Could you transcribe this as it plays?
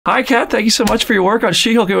Hi, Kat. Thank you so much for your work on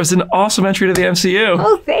She-Hulk. It was an awesome entry to the MCU.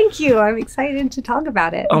 Oh, thank you. I'm excited to talk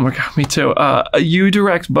about it. Oh my God, me too. You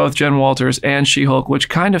direct both Jen Walters and She-Hulk, which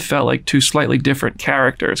kind of felt like two slightly different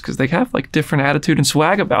characters because they have like different attitude and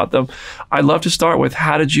swag about them. I'd love to start with,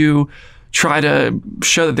 how did you try to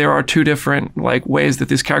show that there are two different like ways that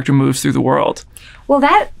this character moves through the world? Well,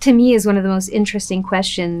 that to me is one of the most interesting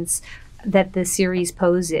questions that the series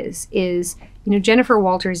poses is, you know, Jennifer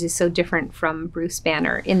Walters is so different from Bruce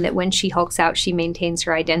Banner in that when she hulks out, she maintains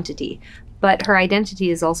her identity. But her identity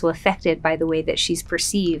is also affected by the way that she's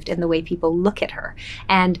perceived and the way people look at her.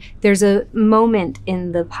 And there's a moment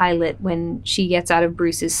in the pilot when she gets out of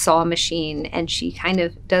Bruce's saw machine and she kind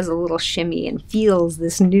of does a little shimmy and feels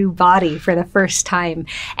this new body for the first time.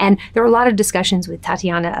 And there were a lot of discussions with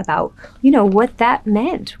Tatiana about, you know, what that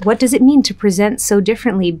meant. What does it mean to present so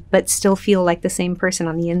differently but still feel like the same person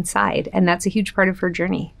on the inside? And that's a huge part of her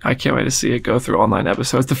journey. I can't wait to see it go through all 9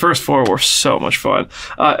 episodes. The first 4 were so much fun.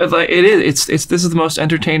 This is the most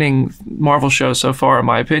entertaining Marvel show so far, in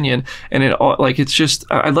my opinion. And it's just,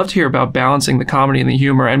 I'd love to hear about balancing the comedy and the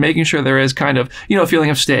humor and making sure there is kind of, you know, a feeling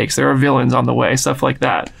of stakes. There are villains on the way, stuff like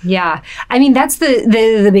that. Yeah. I mean, that's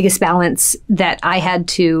the biggest balance that I had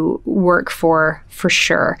to work for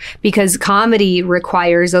sure, because comedy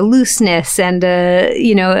requires a looseness and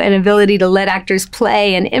an ability to let actors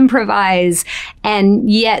play and improvise, and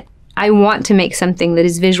yet I want to make something that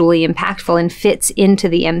is visually impactful and fits into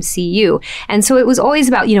the MCU. And so it was always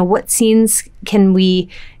about, you know, what scenes can we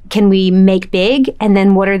make big, and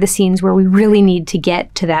then what are the scenes where we really need to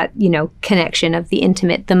get to that, you know, connection of the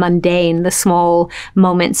intimate, the mundane, the small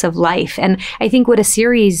moments of life. And I think what a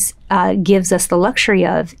series gives us the luxury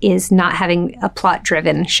of is not having a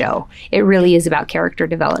plot-driven show. It really is about character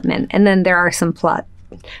development. And then there are some plots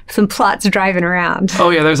driving around. Oh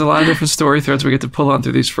yeah, there's a lot of different story threads we get to pull on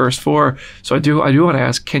through these first 4. So I do want to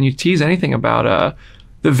ask, can you tease anything about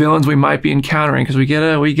the villains we might be encountering? Because we get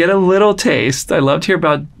a little taste. I love to hear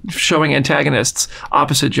about showing antagonists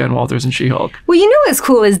opposite Jen Walters and She-Hulk. Well, you know what's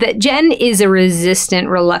cool is that Jen is a resistant,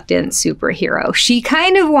 reluctant superhero. She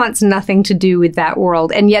kind of wants nothing to do with that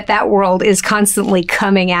world, and yet that world is constantly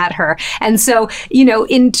coming at her. And so, you know,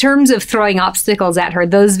 in terms of throwing obstacles at her,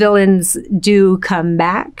 those villains do come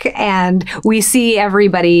back, and we see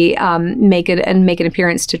everybody make an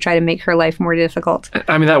appearance to try to make her life more difficult.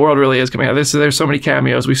 I mean, that world really is coming out. There's so many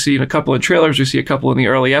cameos. We see in a couple of trailers. We see a couple in the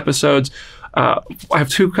early episodes. I have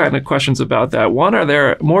 2 kind of questions about that. 1, are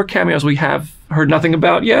there more cameos we have heard nothing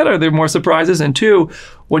about yet? Are there more surprises? And 2,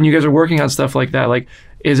 when you guys are working on stuff like that, like,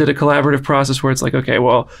 is it a collaborative process where it's like, okay,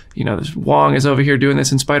 well, you know, this Wong is over here doing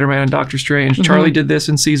this in Spider-Man and Doctor Strange. Mm-hmm. Charlie did this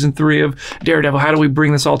in season 3 of Daredevil. How do we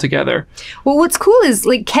bring this all together? Well, what's cool is,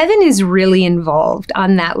 like, Kevin is really involved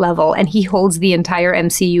on that level, and he holds the entire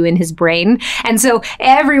MCU in his brain. And so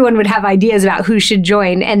everyone would have ideas about who should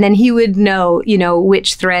join, and then he would know, you know,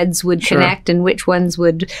 which threads would connect and which ones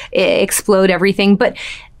would explode everything. But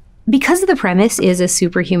because the premise is a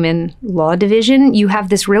superhuman law division, you have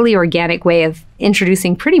this really organic way of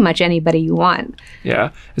introducing pretty much anybody you want.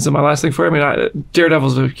 Yeah. And so my last thing for you, I mean,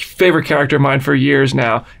 Daredevil's a favorite character of mine for years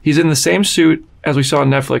now. He's in the same suit as we saw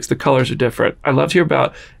on Netflix. The colors are different. I'd love to hear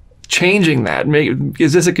about changing that.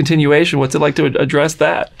 Is this a continuation? What's it like to address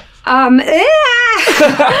that? I don't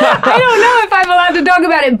know if I'm allowed to talk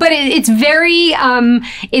about it, but it's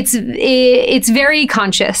very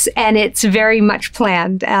conscious, and it's very much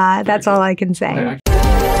planned. That's all I can say.